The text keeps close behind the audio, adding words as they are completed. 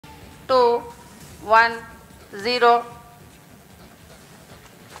2 1 0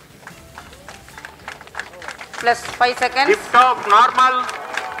 plus 5 seconds. Lift off normal.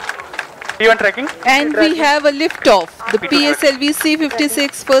 Even tracking. And we have a lift off. The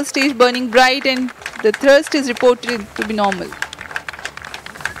PSLV-C56 first stage burning bright and the thrust is reported to be normal.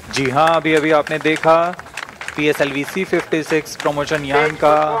 जी हाँ, अभी अभी आपने देखा PSLV-C56 promotion यान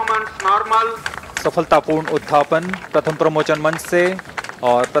का सफलतापूर्ण उत्थापन प्रथम प्रमोचन मंच से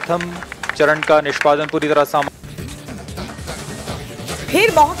और प्रथम चरण का निष्पादन पूरी तरह सामान्य। ফের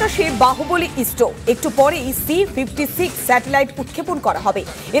মহাকাশে বাহুবলী ইসরো একটু পরেই C56 স্যাটেলাইট উৎক্ষেপণ করা হবে।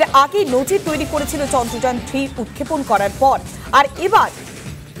 এর আগে নজির তৈরি করেছিল চন্দ্রযান 3 উৎক্ষেপণ করার পর, আর এবার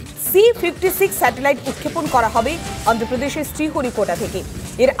C56 স্যাটেলাইট উৎক্ষেপণ করা হবে অন্ধ্রপ্রদেশের শ্রীহরিকোটা থেকে।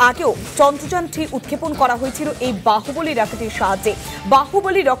 এর আগেও চন্দ্রযান 3 উৎক্ষেপণ করা হয়েছিল এই বাহুবলী রকেটের সাহায্যে।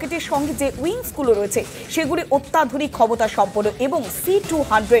 বাহুবলী রকেটের সঙ্গে যে উইংসগুলো রয়েছে সেগুলি অত্যাধুনিক ক্ষমতা সম্পন্ন এবং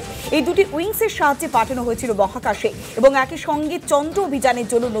C200 এই দুটি উইংসের সাহায্যে পাঠানো হয়েছিল মহাকাশে এবং একই সঙ্গে চন্দ্র অভিযানের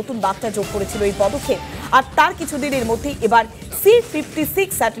জন্য নতুন বার্তা যোগ করেছিল এই পদক্ষেপ। আর তার কিছুদিনের মধ্যেই এবার C56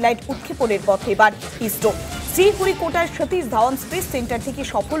 স্যাটেলাইট উৎক্ষেপণের পথে এবার ইসরো। শ্রীহরিকোটার সতীশ ধাওয়ান স্পেস সেন্টার থেকে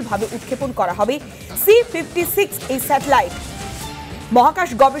সফলভাবে উৎক্ষেপণ করা হবে C56 এই স্যাটেলাইট। মহাকাশ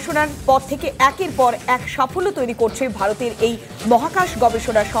গবেষণার পথ থেকে একের পর এক সাফল্য তৈরি করছে ভারতের এই মহাকাশ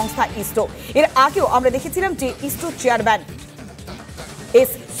গবেষণা সংস্থা ইসরো। এর আগেও আমরা দেখেছিলাম যে ইসরো চেয়ারম্যান এস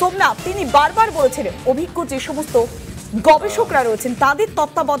সোমনাথ তিনি বারবার বলেছেন অভিজ্ঞ যে সমস্ত গবেষকরা রয়েছেন তাদের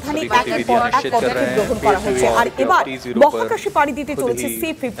তত্ত্বাবধানে একের পর এক পদক্ষেপ গ্রহণ করা হচ্ছে। আর এবার মহাকাশে পাড়ি দিতে চলেছে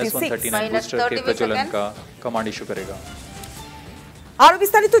C56। আরো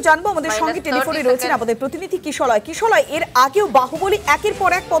বিস্তারিত জানবো, আমাদের সঙ্গে টেলিফোনে রয়েছেন আমাদের প্রতিনিধি কিশলয়। কিশলয়, এর আগেও বাহুবলী একের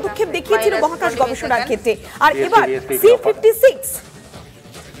পর এক পদক্ষেপ দেখিয়েছিল মহাকাশ গবেষণার ক্ষেত্রে, আর এবার C56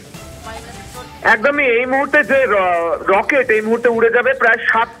 একদমই এই মুহূর্তে যে রকেট এই মুহূর্তে উড়ে যাবে প্রায়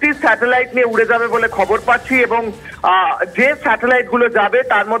 7টি স্যাটেলাইট নিয়ে উড়ে যাবে বলে খবর পাচ্ছি এবং যে স্যাটেলাইট গুলো যাবে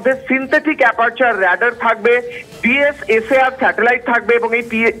তার মধ্যে সিনথেটিক অ্যাপারচার র্যাডার থাকবে, DSSAR স্যাটেলাইট থাকবে এবং এই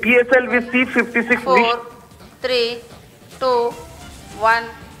PSLV-C56 4 3 2 1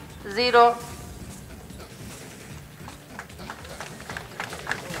 0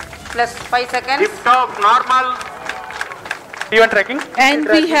 plus 5 seconds. Lift off normal. Even tracking. And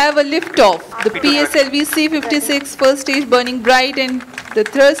we have a lift off. The PSLV-C56 first stage burning bright and the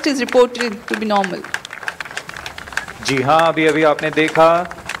thrust is reported to be normal. जी हाँ, अभी अभी आपने देखा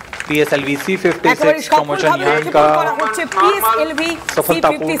PSLV-C56 promotion यान का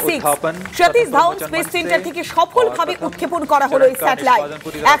PSLV-C56 Satish Dhawan space centre থেকে সফলভাবে উৎক্ষেপণ করা হলো এই স্যাটেলাইট।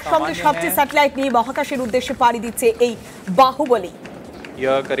 একসঙ্গে সবচেয়ে স্যাটেলাইট নিয়ে মহাকাশের উদ্দেশ্যে পাড়ি দিচ্ছে এই বাহুবলী।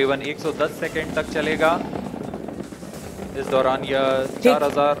 यह करीबन 110 सेकंड तक चलेगा। इस दौरान यह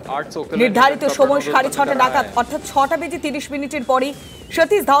 4800 किलोमीटर নির্ধারিত সময় 6:30 নাগাদ অর্থাৎ 6:30 পরে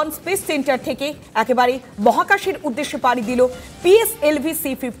সতীশ ধাওয়ান স্পেস সেন্টার থেকে একেবারে মহাকাশের উদ্দেশ্যে পাড়ি দিল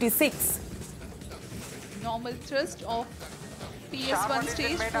PSLV-C56। Normal thrust of PS1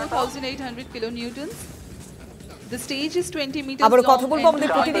 stage 4800 kilonewtons. The stage is 20 meters long. আবার কথা বলবো আমাদের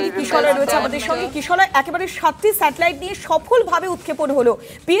প্রতিনিধি কিশলয় রয়েছে আমাদের সঙ্গে। কিশলয়, একেবারে 7টি স্যাটেলাইট নিয়ে সফলভাবে উৎক্ষেপণ হলো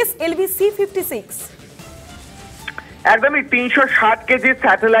PSLV-C56। একদমই 360 কেজি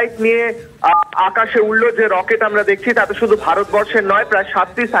স্যাটেলাইট নিয়ে আকাশে উড়লো যে রকেট আমরা দেখছি তাতে শুধু ভারতবর্ষের নয় প্রায়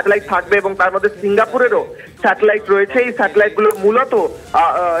 7টি স্যাটেলাইট থাকবে এবং তার মধ্যে সিঙ্গাপুরেরও স্যাটেলাইট রয়েছে। এই স্যাটেলাইটগুলো মূলত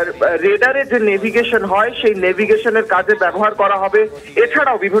রেডারে যে নেভিগেশন হয় সেই নেভিগেশনের কাজে ব্যবহার করা হবে,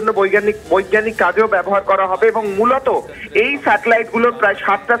 এছাড়াও বিভিন্ন বৈজ্ঞানিক কাজেও ব্যবহার করা হবে এবং মূলত এই স্যাটেলাইটগুলোর প্রায়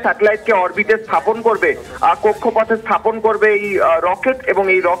 7টা স্যাটেলাইটকে অরবিটে স্থাপন করবে, কক্ষপথে স্থাপন করবে এই রকেট। এবং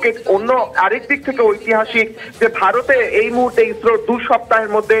এই রকেট অন্য আরেক দিক থেকে ঐতিহাসিক যে ভারতে এই মুহূর্তে ইসরো 2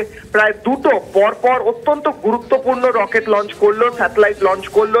 সপ্তাহের মধ্যে প্রায় দুটো পরপর অত্যন্ত গুরুত্বপূর্ণ রকেট লঞ্চ করলো, স্যাটেলাইট লঞ্চ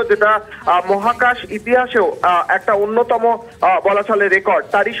করলো, যেটা মহাকাশ ইতিহাসেও একটা অন্যতম বলা চলে রেকর্ড।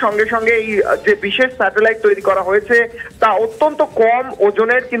 তারই সঙ্গে সঙ্গে এই যে বিশেষ স্যাটেলাইট তৈরি করা হয়েছে তা অত্যন্ত কম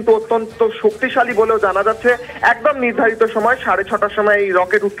ওজনের কিন্তু অত্যন্ত শক্তিশালী বলেও জানা যাচ্ছে। একদম নির্ধারিত সময় 6:30টার সময় এই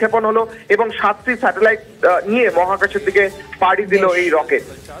রকেট উৎক্ষেপণ হলো এবং 7টি স্যাটেলাইট নিয়ে মহাকাশের দিকে পাড়ি দিল এই রকেট।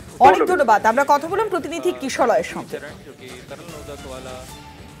 অনেক ধন্যবাদ। আমরা কথা বললাম প্রতিনিধি কিশলয়ের সঙ্গে।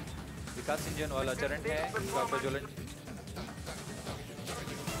 विकास इंजन वाला चरण है, इसका प्रज्वलन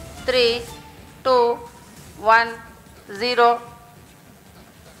 3 2 1 0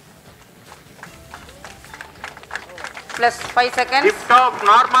 plus 5 seconds. Lift off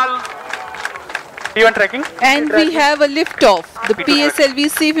normal. Even tracking. And we have a lift off. The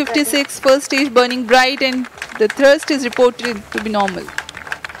PSLV-C56 first stage burning bright and the thrust is reported to be normal.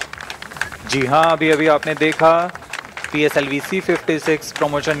 जी हाँ, अभी अभी आपने देखा PSLV-C56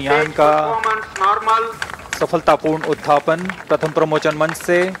 प्रमोशन यान का सफलतापूर्ण उत्थापन प्रथम प्रमोचन मंच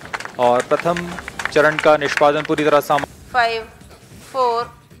से और प्रथम चरण का निष्पादन पूरी तरह 5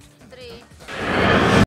 4